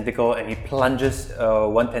takes the tentacle and he plunges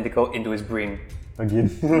one tentacle into his brain, Again.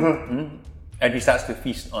 and he starts to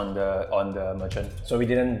feast on the merchant. So we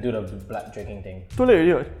didn't do the blood drinking thing. Too late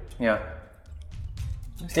already. What? Yeah.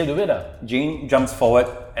 Still do it, Jane jumps forward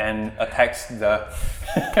and attacks the.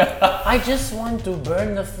 I just want to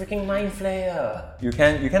burn the freaking mind flayer. You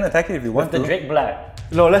can attack it if you want The to. Drake blood.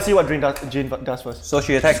 No, let's see what Jane does first. So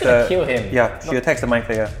she attacks She's gonna the. kill him. Yeah, she attacks the mind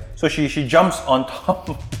player. So she jumps on top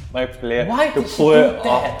of my player Why to did she pull do it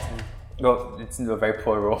off. that? Well, it's a very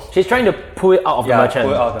poor roll. She's trying to pull it out of the merchant.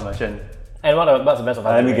 pull it out of the merchant. And what's the best of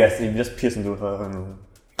us Let me doing? guess, if you just pierce into her.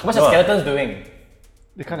 What's the skeletons doing?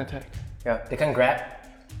 They can't attack. Yeah. They can grab.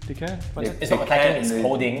 They can. But It's They not attacking, can, it's they-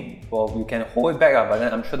 holding. Well, you can hold it back, but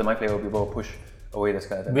then I'm sure the mind player will be able to push away the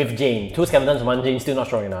skeleton. With Jane. 2 skeletons, 1 Jane, still not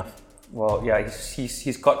strong enough. Well, yeah,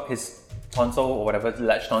 he's got his tonsil or whatever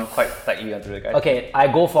latched on quite tightly onto the guy. Okay, I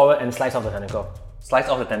go forward and slice off the tentacle. Slice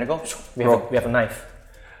off the tentacle. We Roll. have a knife.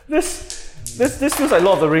 this feels like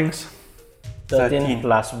Lord of the Rings. 13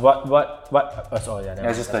 plus what? Oh, sorry, yeah, Yeah,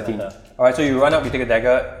 it's just that's 13. better. Alright, so you run up, you take a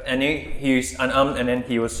dagger, and he's unarmed, and then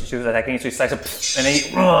she was attacking, so he slices up,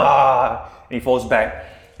 and he falls back,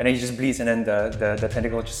 and then he just bleeds, and then the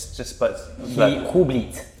tentacle just spurts blood. Who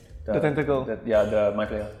bleeds? The tentacle. The mind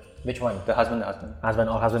player. Which one? The husband.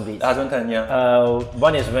 Husband bleeds. The husband turn, yeah.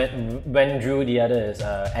 One is when Drew, the other is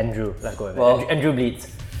Andrew. Let's go with it. Well- Andrew bleeds.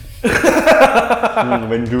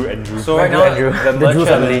 When Andrew. So right now, Andrew. The Drew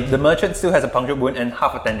family. the merchant still has a punctured wound and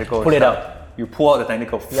half a tentacle. Pull it stuck. out. You pull out the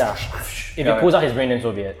tentacle. Yeah. If Yeah, he pulls out his brain, then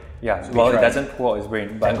so be it. Yeah, well, it tried. doesn't pull out his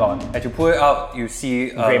brain. But Thank God. as you pull it out, you see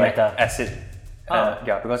Grey like matter. acid. Ah.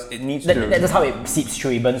 Yeah, because it needs That, to. that's how it seeps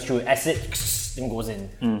through, it burns through. Acid then goes in.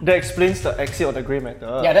 That explains the exit of the grey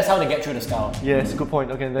matter. Yeah, that's how they get through the skull. Yes, good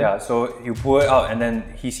point. Okay, then. Yeah, so you pull it out, and then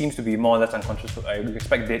he seems to be more or less unconscious. So I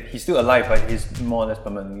expect dead. He's still alive, but he's more or less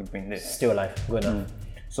permanently brain dead. Still alive. Good enough.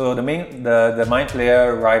 So the mind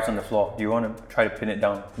player arrives on the floor. Do you want to try to pin it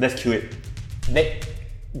down? Let's kill it.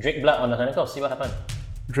 Drake blood on the tentacle, see what happens.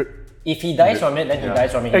 Drip. If he dies from it, then he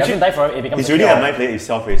dies from it. He Actually- doesn't die from it, it becomes He's a already cure. a mind player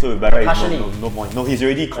itself, right? So by right, Partially. no point. No, he's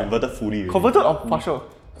already converted fully. already. Converted or partial?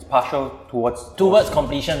 It's partial towards. Towards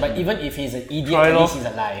completion, but even if he's an idiot, Try at lor. least he's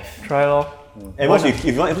alive. Try lor. And once if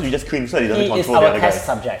you want, you just kill him so that he doesn't He is control the our other test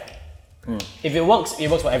guy. subject. If it works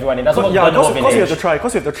for everyone. It doesn't work Yeah, for the whole because we have to village. try.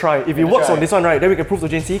 Because we have to try. If it works try. on this one, right, then we can prove to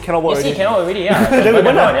Jane, see, cannot work Yes, he already. cannot already, yeah. Then we Burn them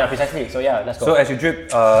burn down, lah. yeah, precisely. So yeah, let's go. So as you drip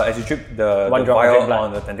the One drop of vial Drake blood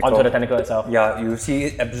on the tentacle, onto the tentacle itself. Yeah, you see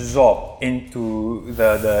it absorb into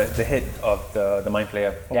the head of the mind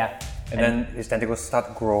player. Yeah. And then his tentacles start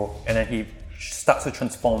to grow, and then he starts to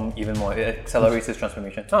transform even more. It accelerates his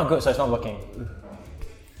transformation. Oh, good. So it's not working.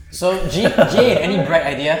 So Jane, any bright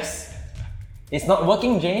ideas? It's not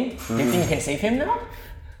working, Jane. Do you think you can save him now?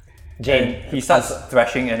 Jane, He starts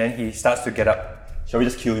thrashing, and then he starts to get up. Shall we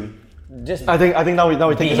just kill him? just I think now we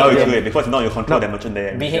take his Now we Behave kill idea. it because now you control that merchant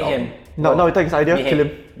there. behead him. Now we take his idea, Behave. kill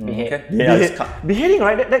him. Behave. Okay. Yeah, Behead- just cut. Beheading,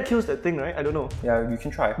 right? That kills that thing, right? I don't know. Yeah, you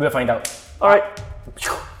can try. We'll find out. Alright.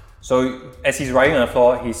 So as he's lying on the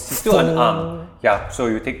floor, he's still unarmed. Yeah. So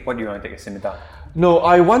you take what do you want to take? A scimitar. No,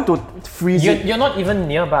 I want to freeze it. You're not even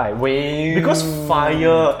nearby. Wait. Because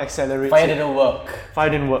fire accelerates fire it. didn't work. Fire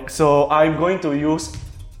didn't work. So I'm going to use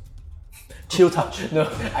chill touch.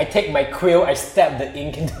 No, I take my quill, I stab the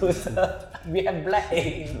ink into the. We have black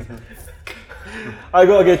ink. I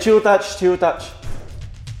go, okay, chill touch.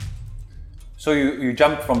 So you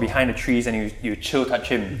jump from behind the trees and you chill touch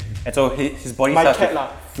him, and so his body My starts cat to lah.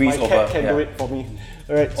 freeze My over. cat can yeah. do it for me.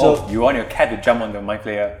 Alright, Oh, so you want your cat to jump on the mind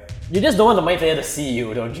player? You just don't want the mind player to see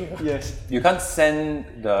you, don't you? yes. You can't send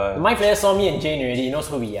The the. mind player saw me and Jane already, he knows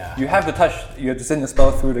who we are. You have to touch. You have to send the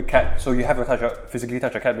spell through the cat. So you have to physically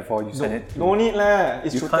touch a cat before you send it. No need lah.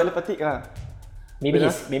 It's You through can't- telepathic lah.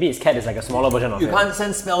 Maybe his cat is like a smaller version of You him. can't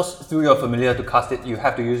send spells through your familiar to cast it. You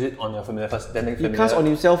have to use it on your familiar first. Then the You familiar. cast on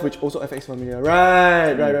himself, which also affects familiar.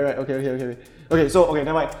 Right. Okay, so okay,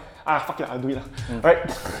 never mind. Fuck it, I'll do it lah. Alright.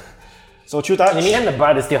 So chill touch. In the meantime, the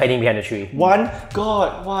bird is still hiding behind the tree. One.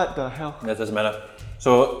 God, what the hell? That doesn't matter.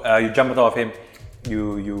 So you jump on top of him.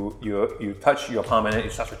 You touch your palm and then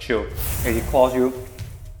it starts to chill. And he claws you.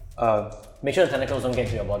 Make sure the tentacles don't get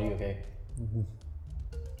into your body, okay?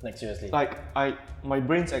 Like seriously. Like my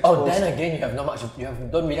brain's Oh, exposed. then again,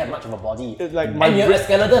 don't really have much of a body. It's like my and you're brain- a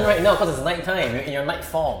skeleton right now because it's nighttime. You're in your night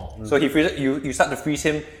form. So he freezes. You start to freeze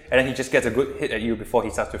him, and then he just gets a good hit at you before he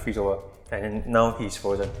starts to freeze over. And then now he's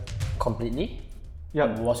frozen. Completely?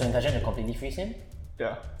 Yep. Was your intention to completely freeze him?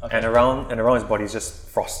 Yeah. And around his body is just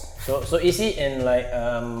frost. So is he in like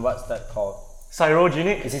what's that called?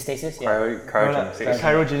 Cyrogenic? Is he stasis? Yeah. Cryogenesis.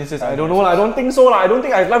 Cryogenesis. I don't know lah. I don't think so lah. I don't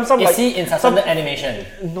think I've done some Is like. he in suspended animation?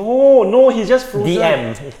 No, he's just frozen.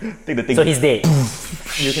 DM. Take the thing. So he's dead.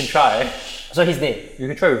 You can try. So he's dead. You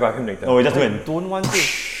can try revive him later. Oh, we just do it. Don't want to.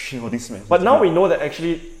 Oh, this man. But now we know that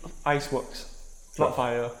actually ice works, not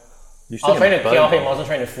fire. You I was trying to can kill burn him. I wasn't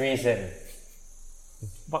trying to freeze him.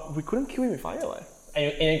 But we couldn't kill him with fire, right?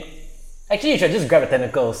 Actually, you should just grab a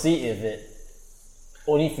tentacle, see if it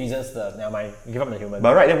only freezes the. Never mind. Give up the human.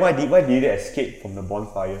 But right then, why did it escape from the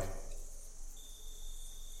bonfire?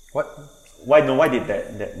 What? Why did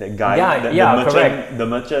that guy, Yeah, the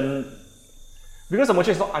merchant, Because the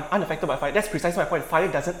merchant is not unaffected by fire. That's precisely my point.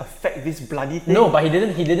 Fire doesn't affect this bloody thing. No, but he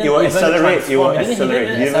didn't. He didn't. It will even accelerate, it will transform. He accelerate.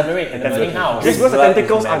 didn't You know? accelerate in the burning house. Just because the Blood is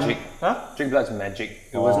tentacles are. magic. Huh? Drink blood's magic.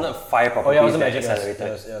 It wasn't a fire Oh property yeah, it was that magic. accelerated.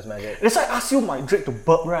 It was magic. That's why I asked you my Drake to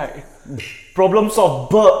burp, right? Problem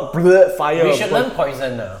solved. Burp, blood, fire. We should burp. learn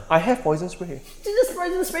poison now. I have poison spray. Just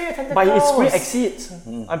poison spray your tentacles. But his spray exceeds.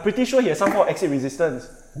 I'm pretty sure he has some form of exit resistance.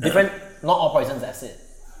 Different. Not all poisons acid.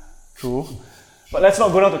 True. But let's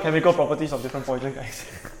not go down to chemical properties of different poison, guys.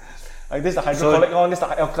 Like this is the hydrochloric one, this is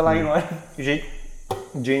the alkaline one.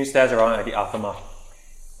 Jane stares around at the aftermath.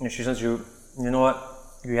 And she says, you know what?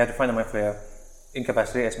 You have to find the mind flayer.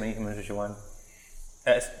 Incapacitate as many humans as you want.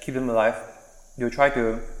 Keep them alive. You'll try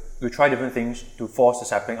different things to force the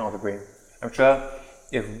sapling out of the brain. I'm sure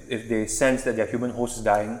if they sense that their human host is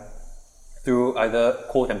dying through either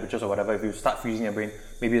cold temperatures or whatever, if you start freezing their brain,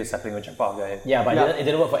 maybe the sapling will jump out of their head. Yeah, but it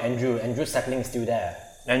didn't work for Andrew. Andrew's sapling is still there.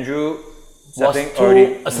 Andrew, Was sapling too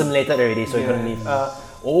already. assimilated already, so he couldn't leave.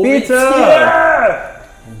 Peter!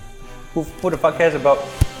 Who the fuck cares about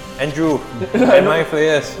Andrew and my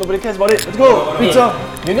players? Nobody cares about it. Let's go. Hey, Pizza.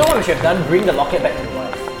 you know what we should have done? Bring the locket back to the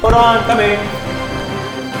wife. Hold on, coming.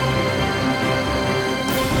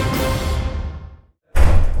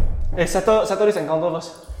 Hey, settle this encounter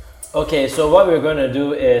first. Okay, so what we're going to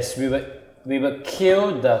do is we would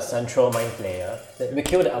kill the central mind player. We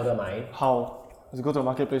kill the elder mind. How? Let's go to the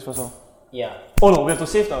marketplace first. Yeah. Oh no, we have to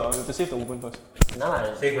save the woman first.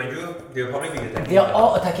 Nah, Say Andrew, they'll probably be attacking. they are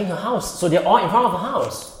all attacking her house, so they're all in front of her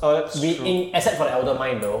house. Oh, that's true. Except for the elder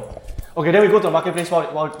mind, though. Okay, then we go to the marketplace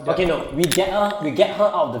while Okay, no, we get her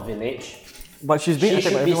out of the village. But she's being She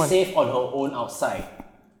attacked by should be everyone. safe on her own outside.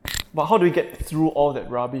 But how do we get through all that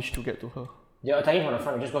rubbish to get to her? They're attacking from the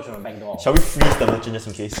front. We just go through the back door. shall we freeze the merchant just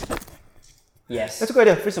in case? Yes. That's a good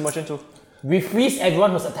idea. Freeze the merchant too. We freeze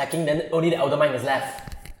everyone who's attacking, then only the elder mind is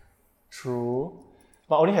left. True.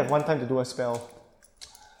 But I only have one time to do a spell.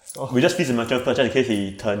 We just freeze the merchant first just in case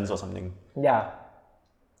he turns or something. Yeah.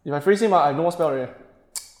 If I freeze him, I have no more spell already.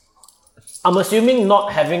 I'm assuming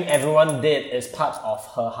not having everyone dead is part of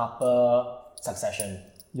her Harper succession.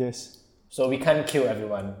 Yes. So we can't kill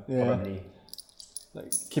everyone, Yeah. probably.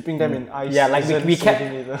 Like keeping them in ice. Yeah, like we kept-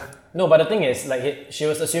 saving either. No, but the thing is, like she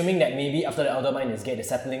was assuming that maybe after the elder mind is dead, the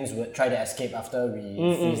saplings would try to escape after we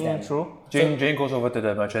freeze them. True. Jane goes over to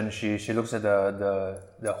the merchant. She looks at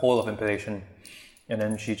the hole of impalation, and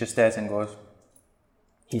then she just stares and goes,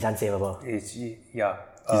 He's unsavable. He's He's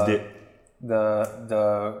dead.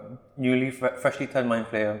 The freshly turned mind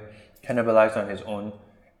flayer cannibalized on his own,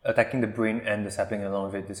 attacking the brain and the sapling along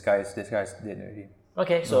with it. This guy's dead already.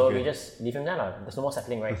 Okay, so we just leave him there lah. There's no more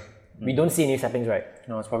sapling, right? We don't see any saplings, right?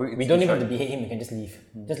 No, it's probably We don't even have to behead him. We can just leave.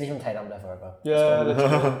 Just leave him tied down there forever. Yeah,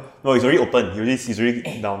 that's No, he's already open. He's already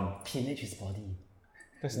down. Pillage his body.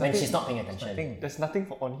 there's When nothing, she's not paying attention. there's nothing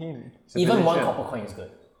on him. Even one copper coin is good.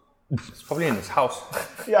 It's probably in his house.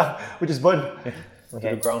 Yeah, which is burned. To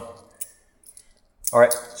the ground.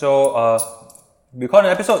 Alright, so we call an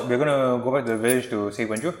episode. We're gonna go back to the village to save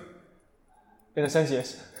Wenju. In a sense,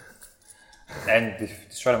 yes. And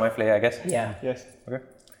destroy the mind flayer, I guess. Yeah. Yes. Okay.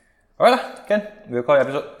 Alright, Ken. We'll call the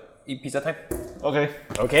episode Eat Pizza Time. Okay.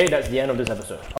 Okay, that's the end of this episode.